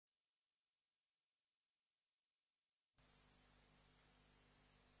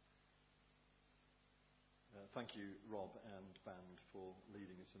Thank you, Rob and band, for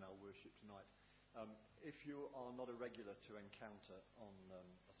leading us in our worship tonight. If you are not a regular to Encounter on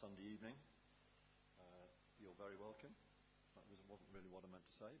a Sunday evening, you're very welcome. That wasn't really what I meant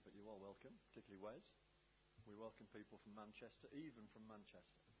to say, but you are welcome, particularly Wes. We welcome people from Manchester, even from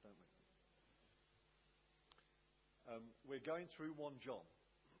Manchester, don't we? We're going through 1 John.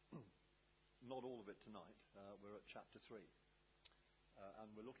 Not all of it tonight. We're at chapter 3.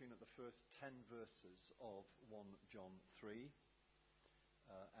 And we're looking at the first 10 verses of 1 John 3.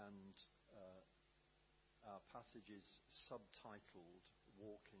 And our passage is subtitled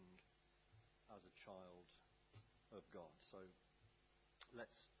Walking as a Child of God. So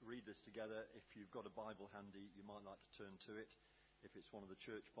let's read this together. If you've got a Bible handy, you might like to turn to it. If it's one of the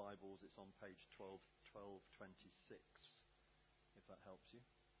church Bibles, it's on page 1226, if that helps you.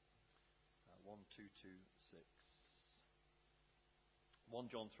 1226. 1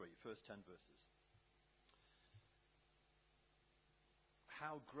 John 3, first 10 verses.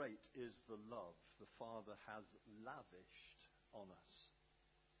 How great is the love the Father has lavished on us,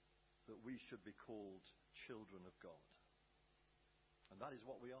 that we should be called children of God. And that is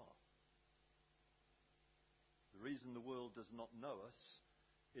what we are. The reason the world does not know us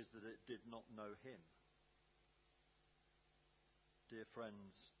is that it did not know Him. Dear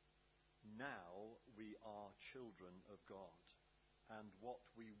friends, now we are children of God. And what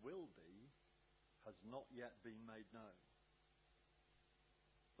we will be has not yet been made known.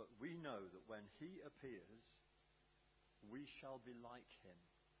 But we know that when He appears, we shall be like Him.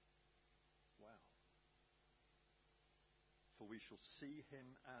 Wow. For we shall see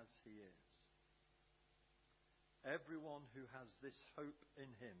Him as He is. Everyone who has this hope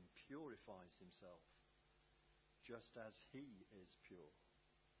in Him purifies himself, just as He is pure.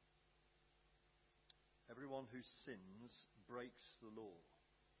 Everyone who sins breaks the law.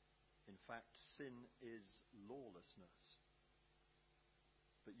 In fact, sin is lawlessness.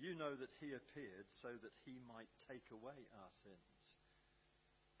 But you know that He appeared so that He might take away our sins.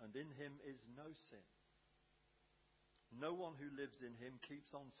 And in Him is no sin. No one who lives in Him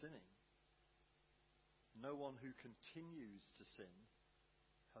keeps on sinning. No one who continues to sin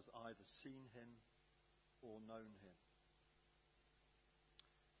has either seen Him or known Him.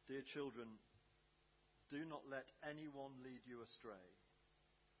 Dear children, do not let anyone lead you astray.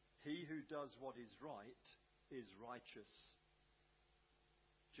 He who does what is right is righteous,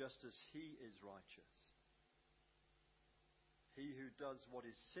 just as He is righteous. He who does what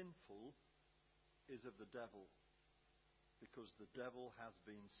is sinful is of the devil, because the devil has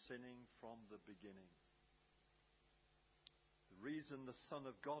been sinning from the beginning. The reason the Son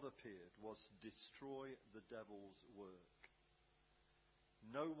of God appeared was to destroy the devil's work.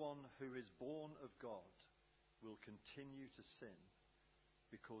 No one who is born of God will continue to sin,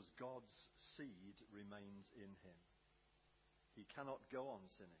 because God's seed remains in him. He cannot go on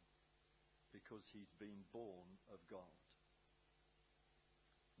sinning, because he's been born of God.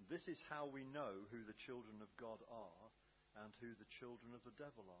 This is how we know who the children of God are and who the children of the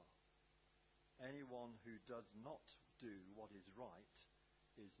devil are. Anyone who does not do what is right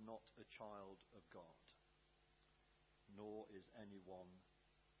is not a child of God, nor is anyone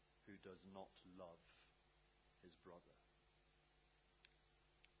who does not love his brother.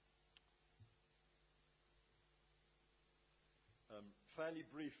 Fairly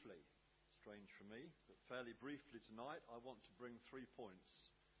briefly, strange for me, but fairly briefly tonight, I want to bring 3 points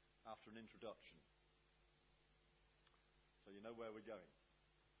after an introduction. So you know where we're going.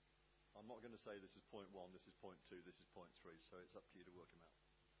 I'm not going to say this is point 1, this is point 2, this is point 3, so it's up to you to work them out.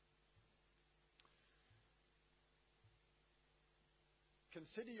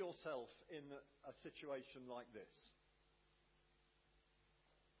 Consider yourself in a situation like this.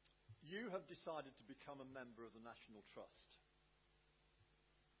 You have decided to become a member of the National Trust.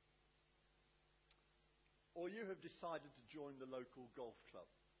 Or you have decided to join the local golf club.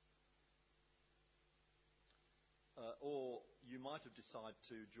 Or you might have decided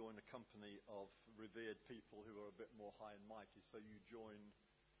to join a company of revered people who are a bit more high and mighty, so you join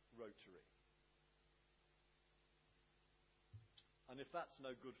Rotary. And if that's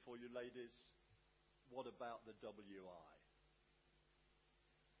no good for you, ladies, what about the WI?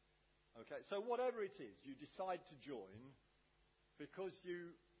 Okay, so whatever it is, you decide to join because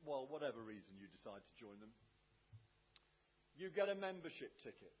whatever reason you decide to join them, you get a membership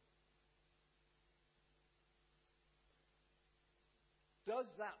ticket. Does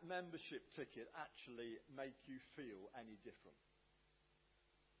that membership ticket actually make you feel any different?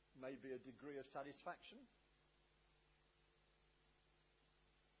 Maybe a degree of satisfaction?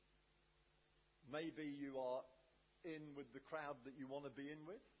 Maybe you are in with the crowd that you want to be in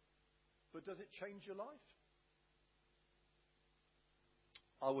with? But does it change your life?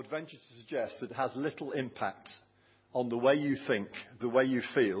 I would venture to suggest that it has little impact on the way you think, the way you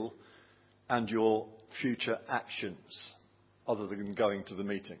feel, and your future actions, other than going to the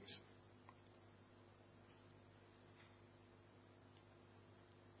meetings.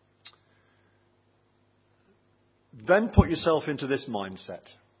 Then put yourself into this mindset.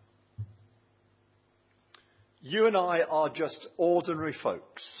 You and I are just ordinary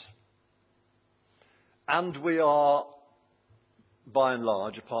folks. And we are, by and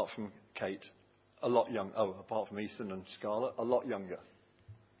large, apart from Kate, a lot young. Oh, apart from Ethan and Scarlett, a lot younger.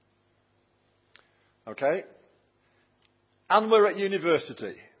 Okay? And we're at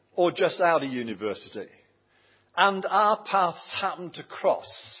university, or just out of university. And our paths happen to cross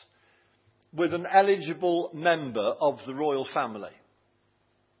with an eligible member of the royal family.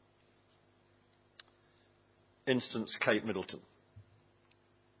 Instance, Kate Middleton.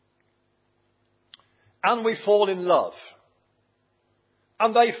 And we fall in love.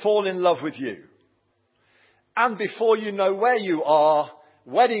 And they fall in love with you. And before you know where you are,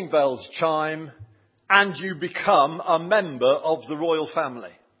 wedding bells chime, and you become a member of the royal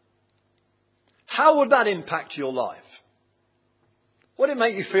family. How would that impact your life? Would it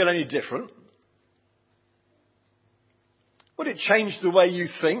make you feel any different? Would it change the way you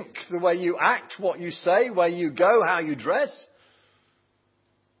think, the way you act, what you say, where you go, how you dress?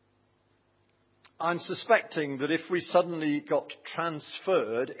 I'm suspecting that if we suddenly got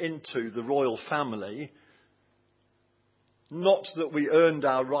transferred into the royal family, not that we earned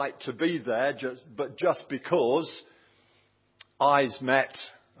our right to be there, but just because eyes met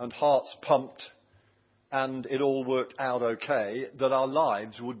and hearts pumped and it all worked out okay, that our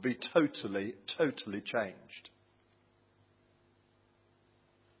lives would be totally, totally changed.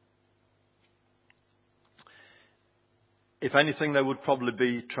 If anything, they would probably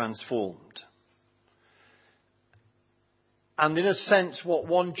be transformed. And in a sense, what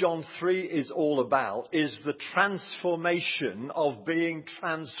 1 John 3 is all about is the transformation of being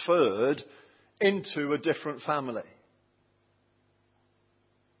transferred into a different family.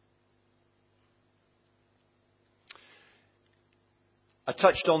 I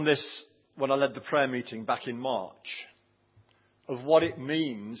touched on this when I led the prayer meeting back in March, of what it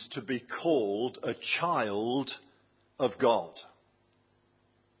means to be called a child of God.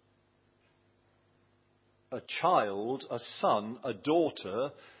 A child, a son, a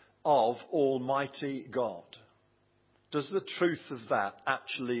daughter of Almighty God. Does the truth of that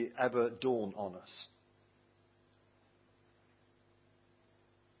actually ever dawn on us?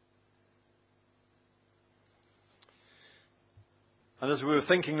 And as we were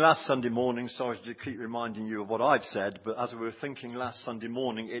thinking last Sunday morning, sorry to keep reminding you of what I've said, but as we were thinking last Sunday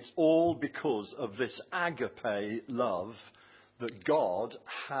morning, it's all because of this agape love that God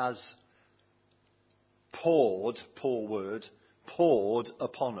has poured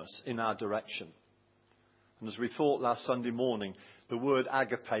upon us in our direction. And as we thought last Sunday morning, the word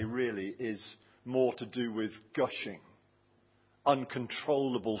agape really is more to do with gushing,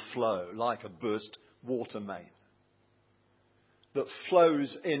 uncontrollable flow, like a burst water main, that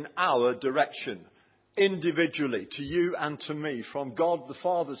flows in our direction, individually, to you and to me, from God the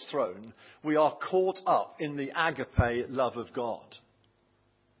Father's throne. We are caught up in the agape love of God.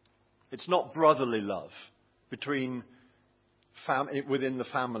 It's not brotherly love within the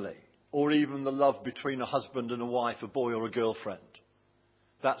family, or even the love between a husband and a wife, a boy or a girlfriend.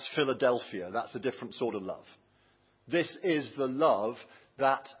 That's Philadelphia. That's a different sort of love. This is the love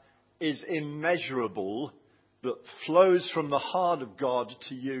that is immeasurable, that flows from the heart of God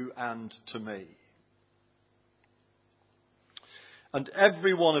to you and to me. And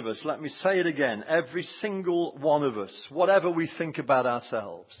every one of us, let me say it again, every single one of us, whatever we think about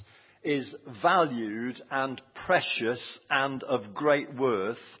ourselves, is valued and precious and of great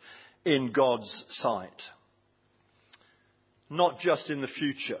worth in God's sight. Not just in the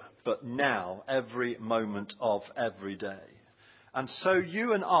future, but now, every moment of every day. And so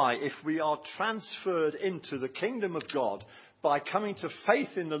you and I, if we are transferred into the kingdom of God by coming to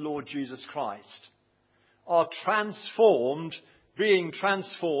faith in the Lord Jesus Christ, are being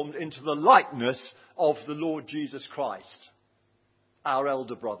transformed into the likeness of the Lord Jesus Christ, our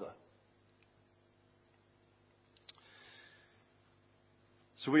elder brother.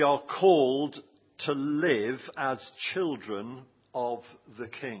 So we are called to live as children of the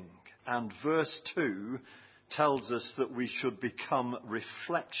King. And verse 2 tells us that we should become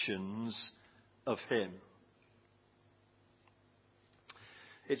reflections of him.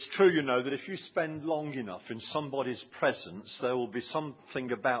 It's true, that if you spend long enough in somebody's presence, there will be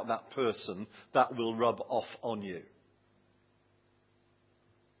something about that person that will rub off on you.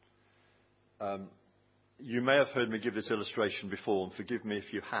 You may have heard me give this illustration before, and forgive me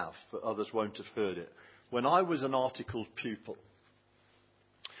if you have, but others won't have heard it. When I was an articled pupil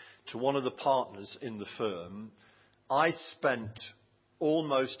to one of the partners in the firm, I spent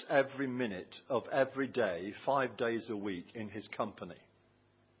almost every minute of every day, 5 days a week, in his company.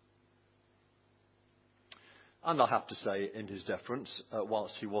 And I have to say, in his deference,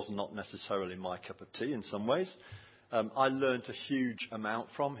 whilst he was not necessarily my cup of tea in some ways, I learnt a huge amount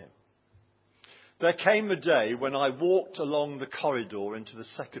from him. There came a day when I walked along the corridor into the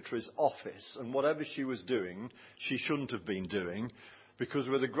secretary's office, and whatever she was doing, she shouldn't have been doing, because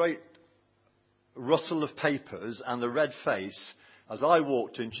with a great rustle of papers and a red face, as I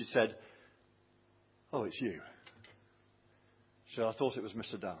walked in, she said, "Oh, it's you." She said, "I thought it was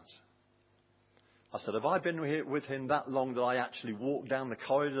Mr. Downs." I said, "Have I been here with him that long that I actually walk down the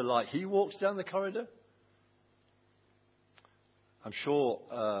corridor like he walks down the corridor?" I'm sure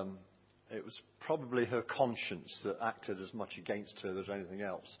it was probably her conscience that acted as much against her as anything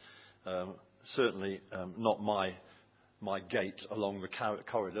else. Certainly not my gait along the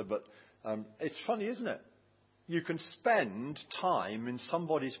corridor, but it's funny, isn't it? You can spend time in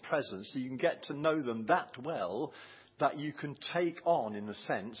somebody's presence, so you can get to know them that well, that you can take on, in a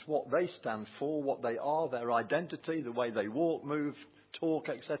sense, what they stand for, what they are, their identity, the way they walk, move, talk,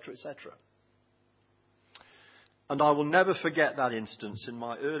 etc., etc. And I will never forget that instance in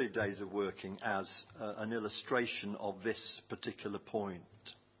my early days of working as an illustration of this particular point.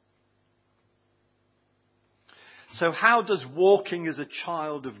 So how does walking as a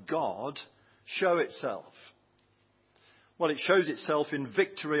child of God show itself? Well, it shows itself in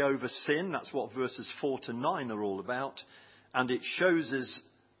victory over sin. That's what verses 4 to 9 are all about. And it shows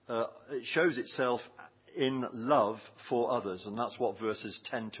itself in love for others. And that's what verses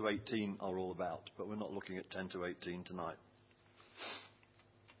 10 to 18 are all about. But we're not looking at 10 to 18 tonight.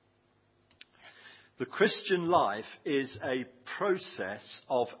 The Christian life is a process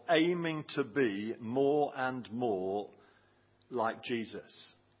of aiming to be more and more like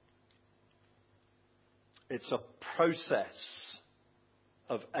Jesus. It's a process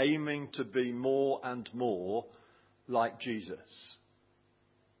of aiming to be more and more like Jesus.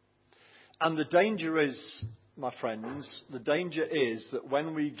 And the danger is, my friends, the danger is that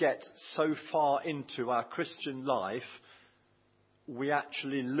when we get so far into our Christian life, we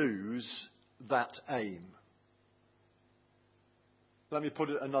actually lose that aim. Let me put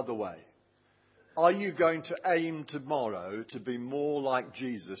it another way. Are you going to aim tomorrow to be more like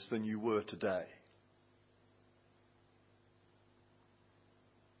Jesus than you were today?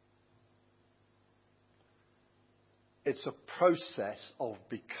 It's a process of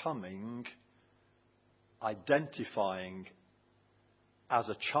becoming, identifying as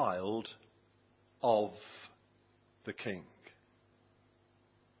a child of the King.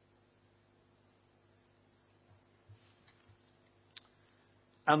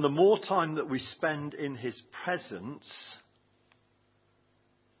 And the more time that we spend in his presence,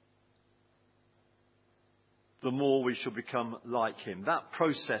 the more we shall become like him. That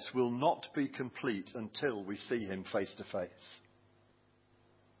process will not be complete until we see him face to face.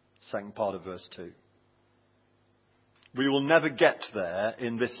 Second part of verse 2. We will never get there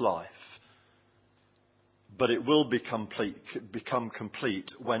in this life, but it will become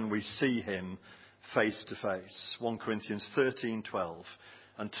complete when we see him face to face. 1 Corinthians 13:12.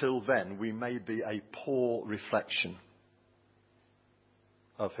 Until then, we may be a poor reflection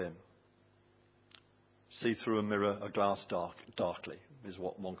of him. See through a mirror, a glass darkly, is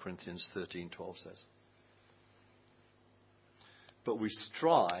what 1 Corinthians 13:12 says. But we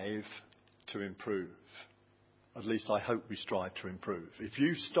strive to improve. At least I hope we strive to improve. If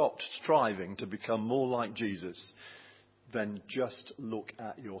you stopped striving to become more like Jesus, then just look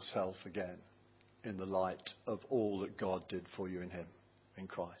at yourself again in the light of all that God did for you in him, in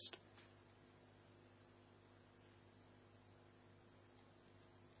Christ.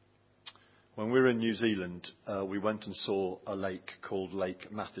 When we were in New Zealand, we went and saw a lake called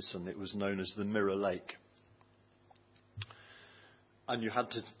Lake Matheson. It was known as the Mirror Lake. And you had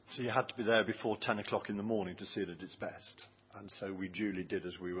to be there before 10 o'clock in the morning to see it at its best. And so we duly did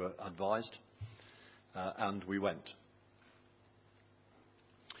as we were advised, and we went.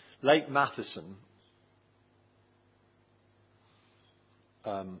 Lake Matheson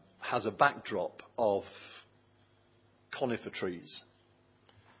has a backdrop of conifer trees,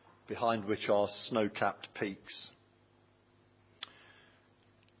 behind which are snow-capped peaks.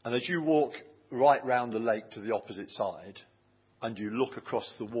 And as you walk right round the lake to the opposite side, and you look across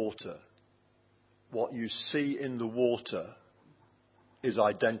the water, what you see in the water is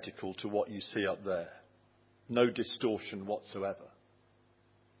identical to what you see up there. No distortion whatsoever.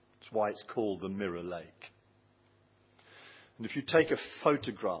 That's why it's called the Mirror Lake. And if you take a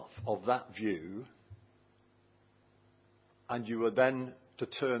photograph of that view, and you were then to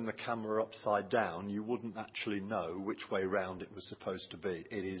turn the camera upside down, you wouldn't actually know which way round it was supposed to be.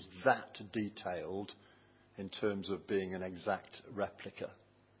 It is that detailed in terms of being an exact replica.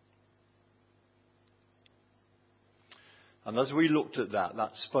 And as we looked at that,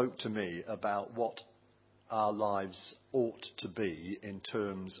 that spoke to me about what our lives ought to be in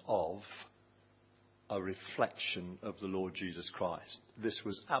terms of a reflection of the Lord Jesus Christ. This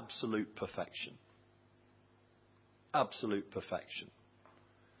was absolute perfection. Absolute perfection.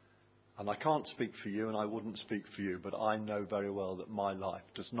 And I can't speak for you, and I wouldn't speak for you, but I know very well that my life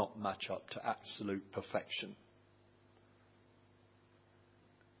does not match up to absolute perfection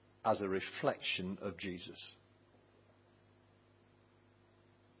as a reflection of Jesus.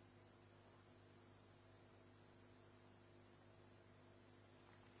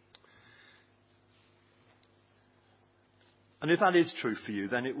 And if that is true for you,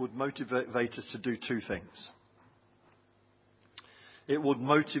 then it would motivate us to do two things. It would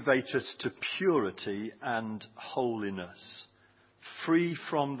motivate us to purity and holiness, free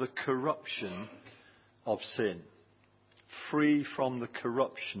from the corruption of sin. Free from the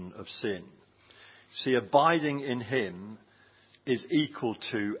corruption of sin. See, abiding in him is equal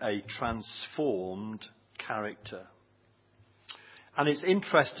to a transformed character. And it's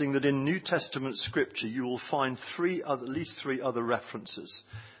interesting that in New Testament scripture you will find at least three other references.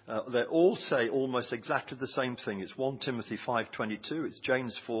 They all say almost exactly the same thing. It's 1 Timothy 5:22, it's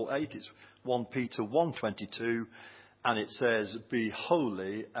James 4:8, it's 1 Peter 1:22, and it says, "Be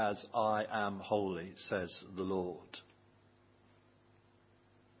holy as I am holy, says the Lord."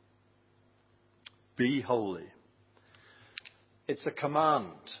 Be holy. It's a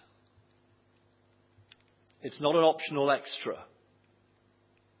command. It's not an optional extra.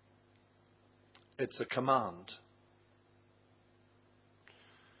 It's a command.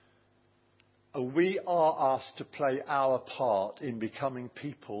 We are asked to play our part in becoming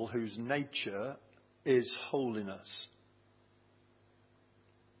people whose nature is holiness.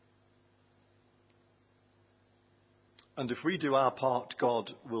 And if we do our part,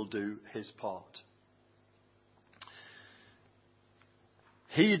 God will do his part.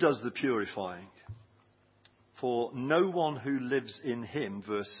 He does the purifying. For no one who lives in him,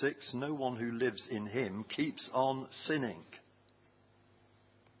 verse 6, no one who lives in him keeps on sinning.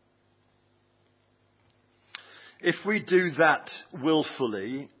 If we do that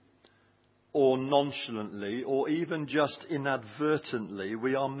willfully or nonchalantly or even just inadvertently,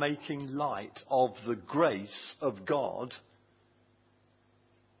 we are making light of the grace of God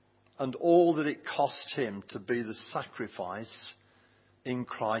and all that it cost him to be the sacrifice in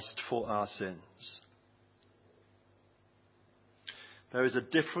Christ for our sins. There is a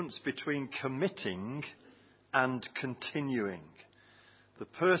difference between committing and continuing. The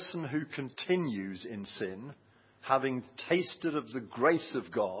person who continues in sin, having tasted of the grace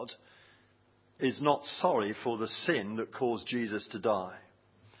of God, is not sorry for the sin that caused Jesus to die.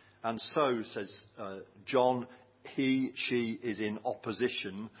 And so, says John, she is in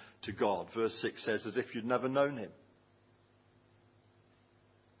opposition to God. Verse 6 says, as if you'd never known him.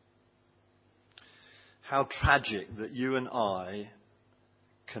 How tragic that you and I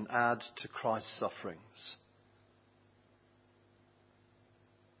can add to Christ's sufferings.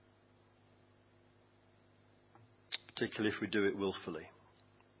 Particularly if we do it willfully.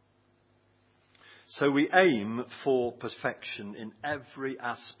 So we aim for perfection in every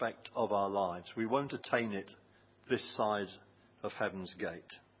aspect of our lives. We won't attain it this side of heaven's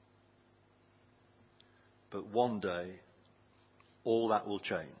gate. But one day, all that will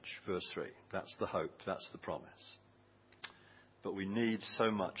change. Verse 3. That's the hope. That's the promise. But we need so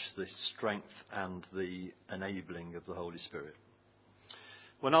much the strength and the enabling of the Holy Spirit.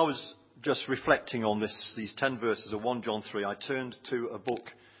 When I was just reflecting on these 10 verses of 1 John 3, I turned to a book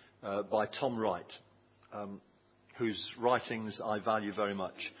by Tom Wright, whose writings I value very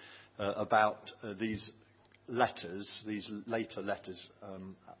much, about these letters, these later letters,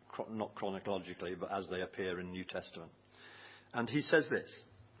 not chronologically, but as they appear in the New Testament. And he says this,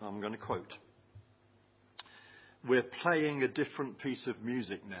 I'm going to quote, "We're playing a different piece of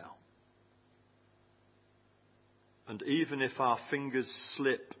music now. And even if our fingers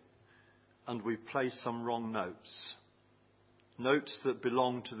slip and we play some wrong notes, notes that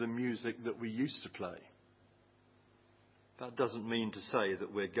belong to the music that we used to play, that doesn't mean to say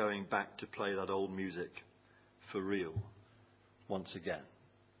that we're going back to play that old music for real once again.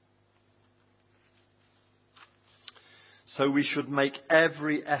 So we should make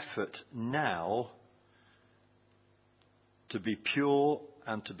every effort now to be pure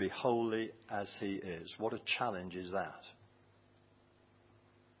and to be holy as he is. What a challenge is that?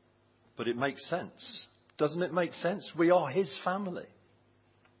 But it makes sense. Doesn't it make sense? We are his family.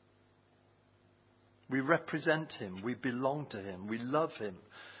 We represent him. We belong to him. We love him.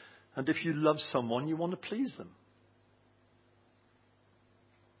 And if you love someone, you want to please them.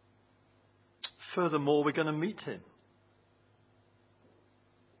 Furthermore, we're going to meet him.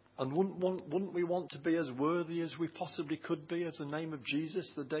 And wouldn't we want to be as worthy as we possibly could be of the name of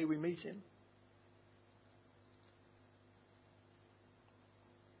Jesus the day we meet him?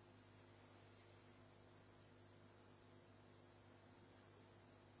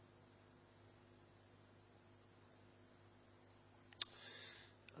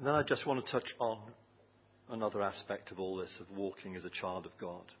 And then I just want to touch on another aspect of all this, of walking as a child of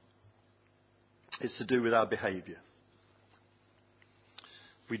God. It's to do with our behaviour.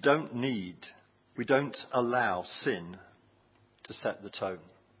 We don't allow sin to set the tone.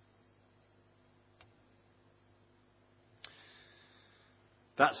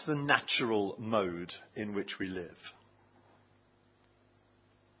 That's the natural mode in which we live.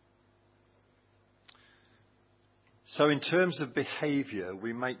 So in terms of behaviour,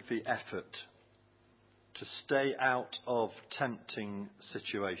 we make the effort to stay out of tempting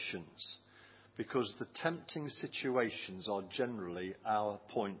situations, because the tempting situations are generally our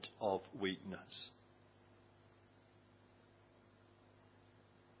point of weakness.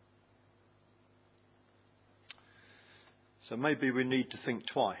 So maybe we need to think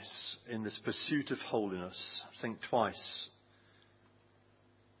twice in this pursuit of holiness. Think twice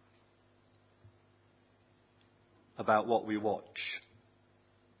about what we watch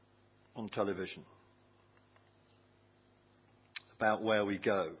on television, about where we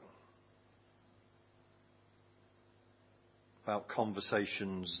go, about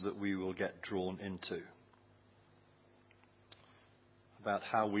conversations that we will get drawn into, about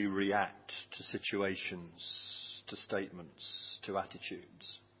how we react to situations, to statements, to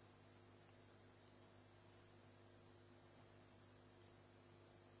attitudes.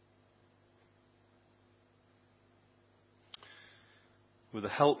 With the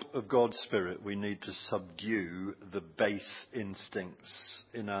help of God's Spirit, we need to subdue the base instincts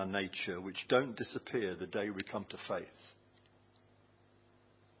in our nature, which don't disappear the day we come to faith.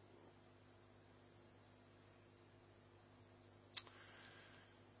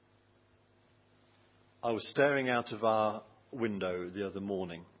 I was staring out of our window the other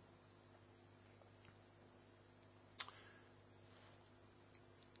morning.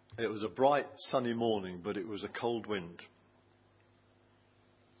 It was a bright, sunny morning, but it was a cold wind.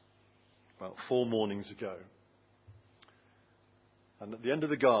 About 4 mornings ago. And at the end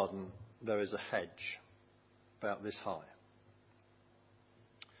of the garden, there is a hedge about this high.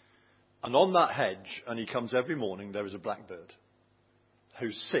 And on that hedge, and he comes every morning, there is a blackbird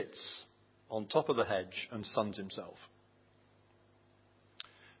who sits on top of the hedge and suns himself.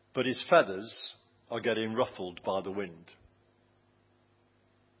 But his feathers are getting ruffled by the wind.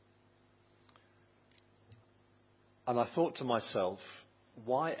 And I thought to myself,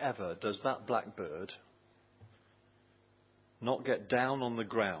 why ever does that blackbird not get down on the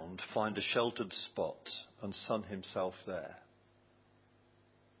ground, find a sheltered spot and sun himself there?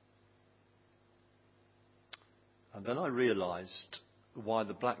 And then I realised why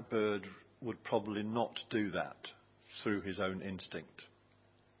the blackbird would probably not do that through his own instinct.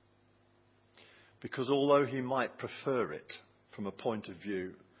 Because although he might prefer it from a point of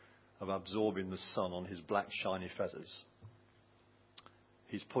view of absorbing the sun on his black shiny feathers,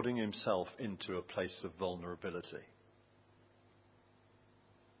 he's putting himself into a place of vulnerability.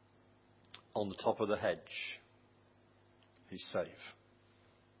 On the top of the hedge, he's safe.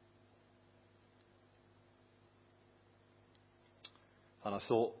 And I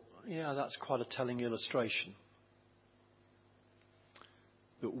thought, yeah, that's quite a telling illustration.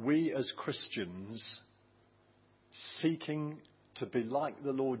 That we as Christians, seeking to be like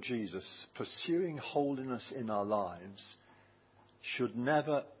the Lord Jesus, pursuing holiness in our lives, should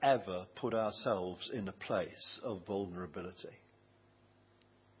never ever put ourselves in a place of vulnerability.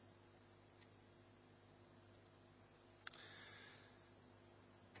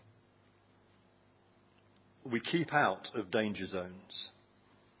 We keep out of danger zones.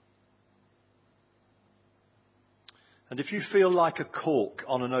 And if you feel like a cork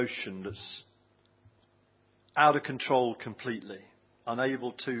on an ocean that's out of control completely,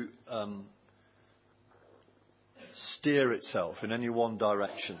 unable to steer itself in any one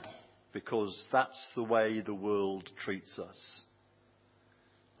direction, because that's the way the world treats us,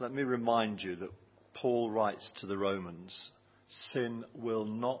 let me remind you that Paul writes to the Romans, sin will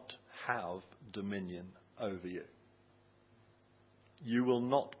not have dominion over you. You will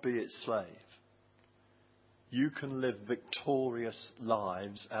not be its slave. You can live victorious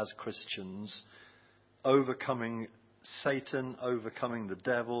lives as Christians, overcoming Satan, overcoming the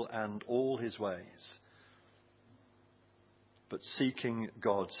devil and all his ways, but seeking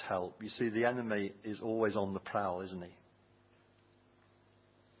God's help. You see, the enemy is always on the prowl, isn't he?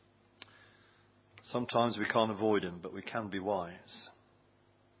 Sometimes we can't avoid him, but we can be wise.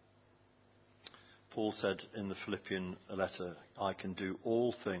 Paul said in the Philippian letter, I can do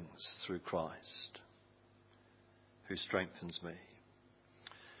all things through Christ, who strengthens me.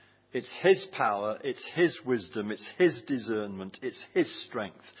 It's his power, it's his wisdom, it's his discernment, it's his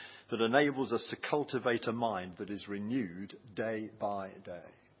strength that enables us to cultivate a mind that is renewed day by day.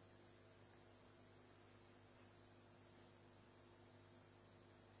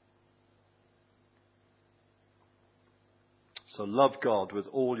 So love God with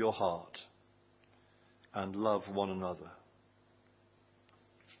all your heart and love one another.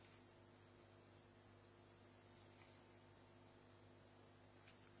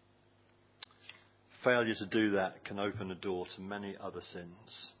 Failure to do that can open a door to many other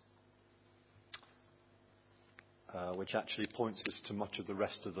sins, which actually points us to much of the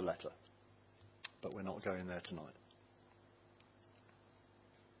rest of the letter. But we're not going there tonight.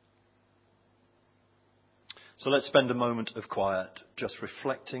 So let's spend a moment of quiet, just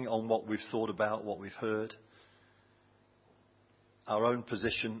reflecting on what we've thought about, what we've heard, our own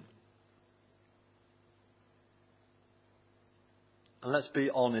position. And let's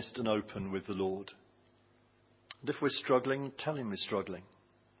be honest and open with the Lord. And if we're struggling, tell him we're struggling.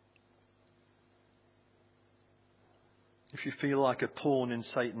 If you feel like a pawn in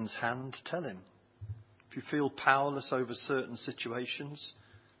Satan's hand, tell him. If you feel powerless over certain situations,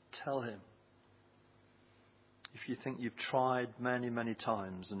 tell him. If you think you've tried many, many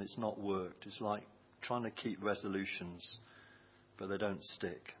times and it's not worked, it's like trying to keep resolutions, but they don't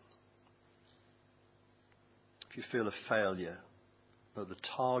stick. If you feel a failure, or the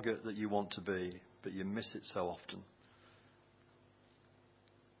target that you want to be, but you miss it so often,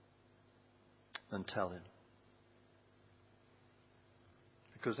 then tell him.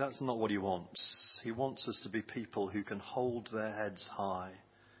 Because that's not what he wants. He wants us to be people who can hold their heads high,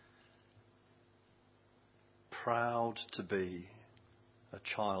 proud to be a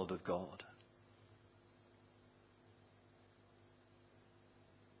child of God.